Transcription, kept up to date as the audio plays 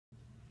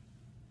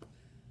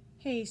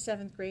Hey,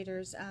 seventh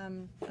graders.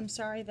 I'm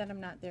sorry that I'm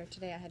not there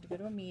today. I had to go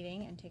to a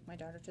meeting and take my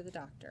daughter to the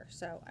doctor.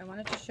 So I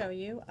wanted to show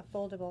you a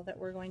foldable that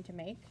we're going to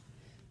make.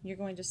 You're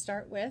going to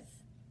start with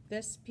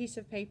this piece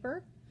of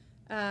paper,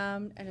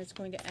 and it's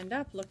going to end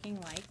up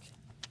looking like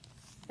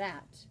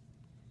that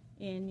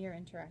in your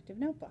interactive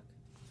notebook.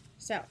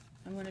 So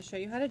I'm going to show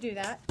you how to do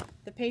that.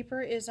 The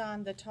paper is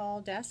on the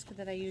tall desk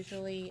that I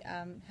usually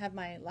have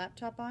my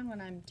laptop on when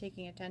I'm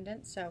taking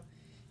attendance. So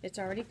it's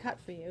already cut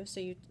for you. So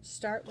you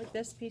start with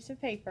this piece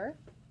of paper,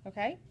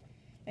 okay?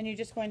 And you're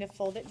just going to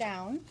fold it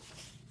down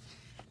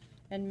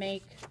and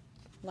make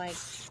like,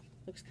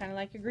 looks kind of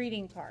like a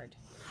greeting card,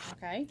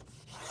 okay?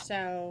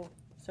 So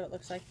it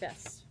looks like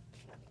this.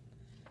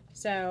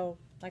 So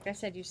like I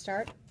said, you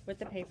start with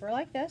the paper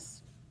like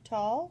this,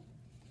 tall,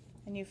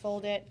 and you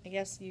fold it, I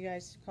guess you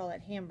guys call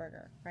it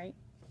hamburger, right?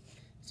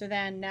 So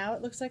then now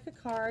it looks like a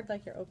card,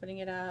 like you're opening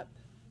it up,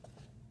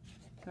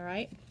 all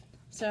right?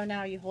 So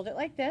now you hold it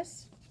like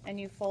this, and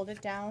you fold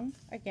it down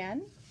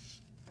again.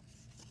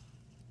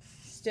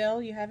 Still,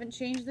 you haven't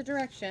changed the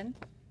direction.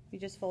 You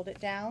just fold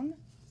it down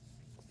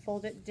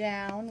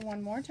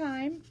one more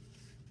time.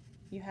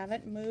 You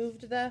haven't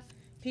moved the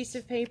piece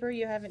of paper,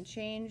 you haven't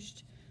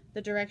changed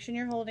the direction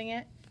you're holding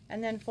it,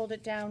 and then fold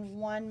it down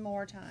one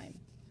more time,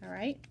 all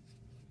right?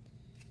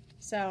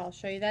 So I'll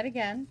show you that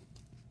again.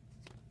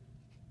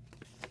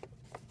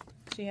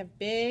 So you have a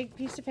big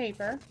piece of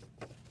paper.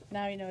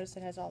 Now you notice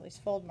it has all these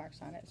fold marks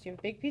on it. So you have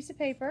a big piece of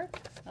paper,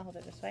 I'll hold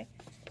it this way,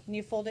 and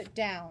you fold it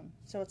down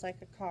so it's like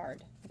a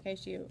card. Okay,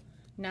 so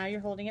now you're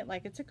holding it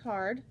like it's a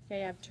card.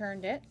 Okay, I've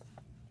turned it,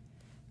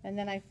 and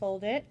then I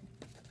fold it,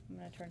 I'm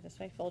going to turn it this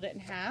way, fold it in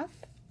half,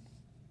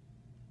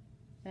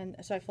 and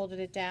so I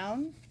folded it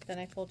down, then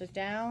I fold it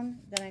down,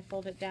 then I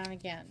fold it down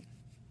again.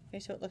 Okay,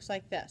 so it looks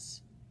like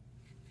this.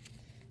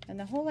 And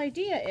the whole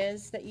idea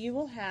is that you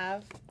will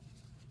have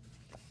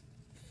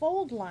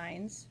fold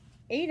lines,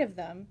 8 of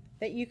them,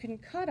 that you can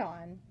cut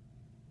on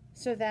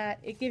so that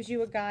it gives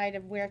you a guide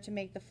of where to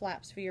make the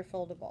flaps for your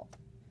foldable.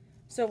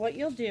 So what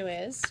you'll do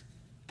is,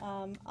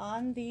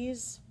 on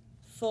these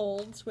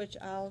folds, which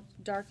I'll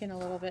darken a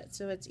little bit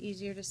so it's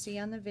easier to see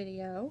on the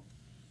video.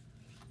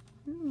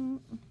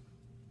 Kind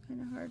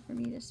of hard for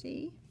me to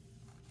see.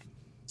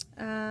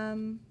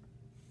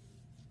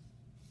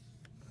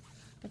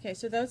 Okay,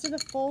 so those are the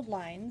fold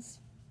lines,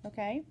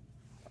 okay?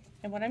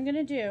 And what I'm going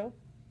to do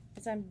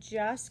is I'm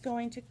just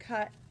going to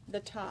cut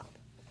the top.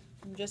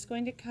 I'm just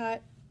going to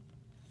cut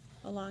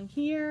along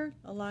here,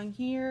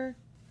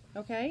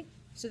 okay?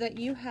 So that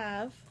you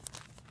have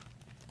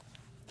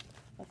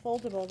a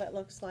foldable that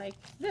looks like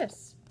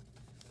this.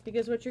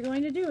 Because what you're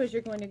going to do is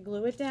you're going to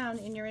glue it down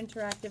in your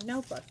interactive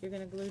notebook. You're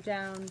going to glue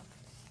down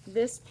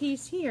this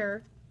piece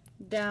here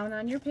down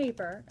on your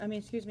paper, on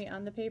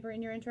the paper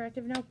in your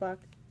interactive notebook,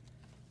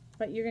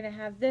 but you're going to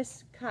have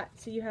this cut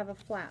so you have a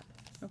flap,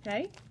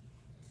 okay?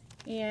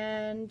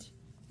 And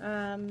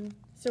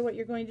so what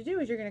you're going to do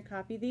is you're going to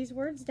copy these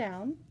words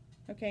down,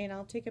 okay, and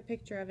I'll take a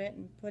picture of it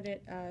and put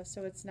it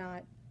so it's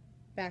not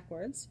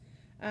backwards.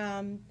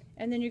 And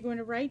then you're going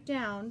to write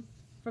down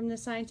from the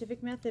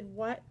scientific method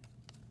what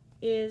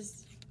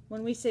is,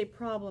 when we say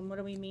problem, what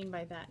do we mean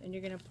by that? And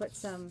you're going to put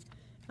some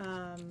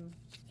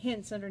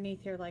hints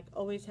underneath here, like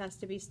always has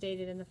to be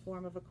stated in the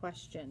form of a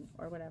question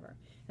or whatever.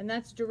 And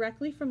that's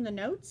directly from the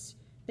notes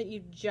that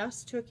you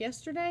just took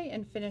yesterday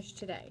and finished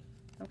today,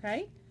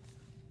 okay?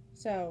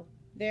 So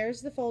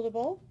there's the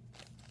foldable.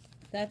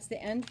 That's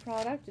the end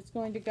product. It's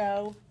going to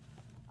go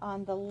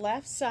on the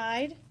left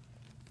side,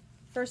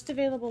 first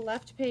available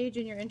left page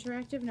in your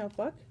interactive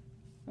notebook.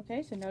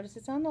 Okay, so notice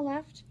it's on the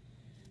left.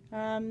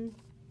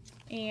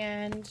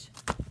 And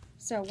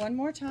so one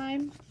more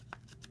time,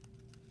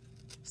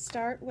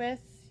 start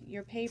with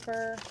your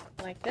paper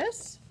like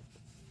this.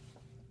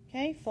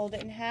 Okay, fold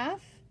it in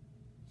half,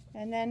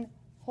 and then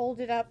hold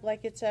it up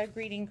like it's a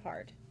greeting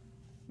card.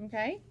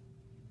 Okay?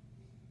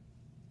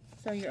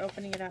 So you're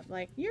opening it up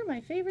like, "You're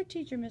my favorite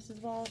teacher, Mrs.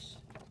 Walsh.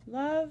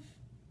 Love,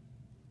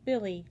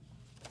 Billy."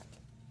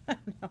 I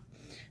don't know.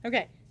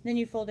 Okay, then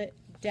you fold it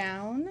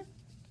down,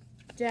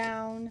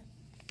 down,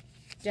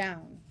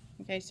 down.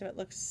 Okay, so it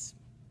looks,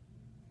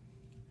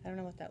 I don't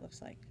know what that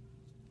looks like.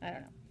 I don't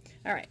know.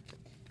 All right,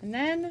 and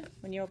then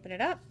when you open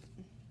it up,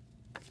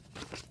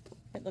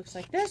 it looks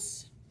like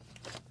this.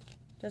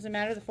 Doesn't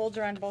matter, the folds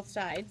are on both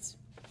sides.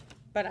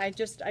 But I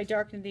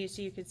darkened these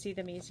so you could see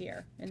them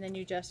easier. And then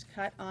you just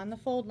cut on the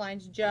fold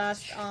lines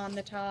just on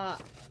the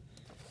top.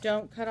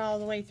 Don't cut all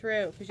the way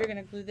through because you're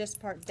going to glue this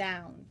part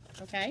down,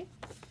 okay?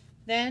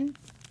 Then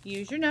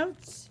use your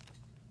notes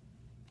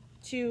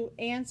to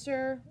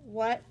answer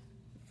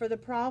for the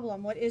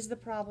problem. What is the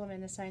problem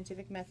in the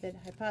scientific method?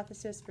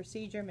 Hypothesis,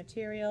 procedure,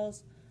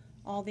 materials,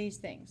 all these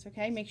things,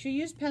 okay? Make sure you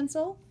use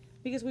pencil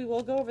because we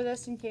will go over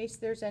this in case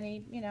there's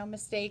any,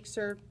 mistakes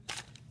or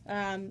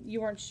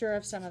you weren't sure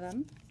of some of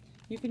them.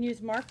 You can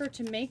use marker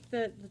to make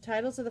the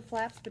titles of the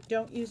flaps, but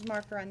don't use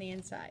marker on the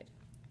inside.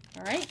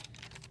 All right?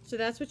 So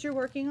that's what you're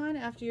working on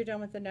after you're done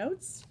with the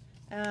notes.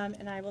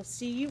 And I will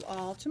see you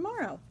all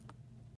tomorrow.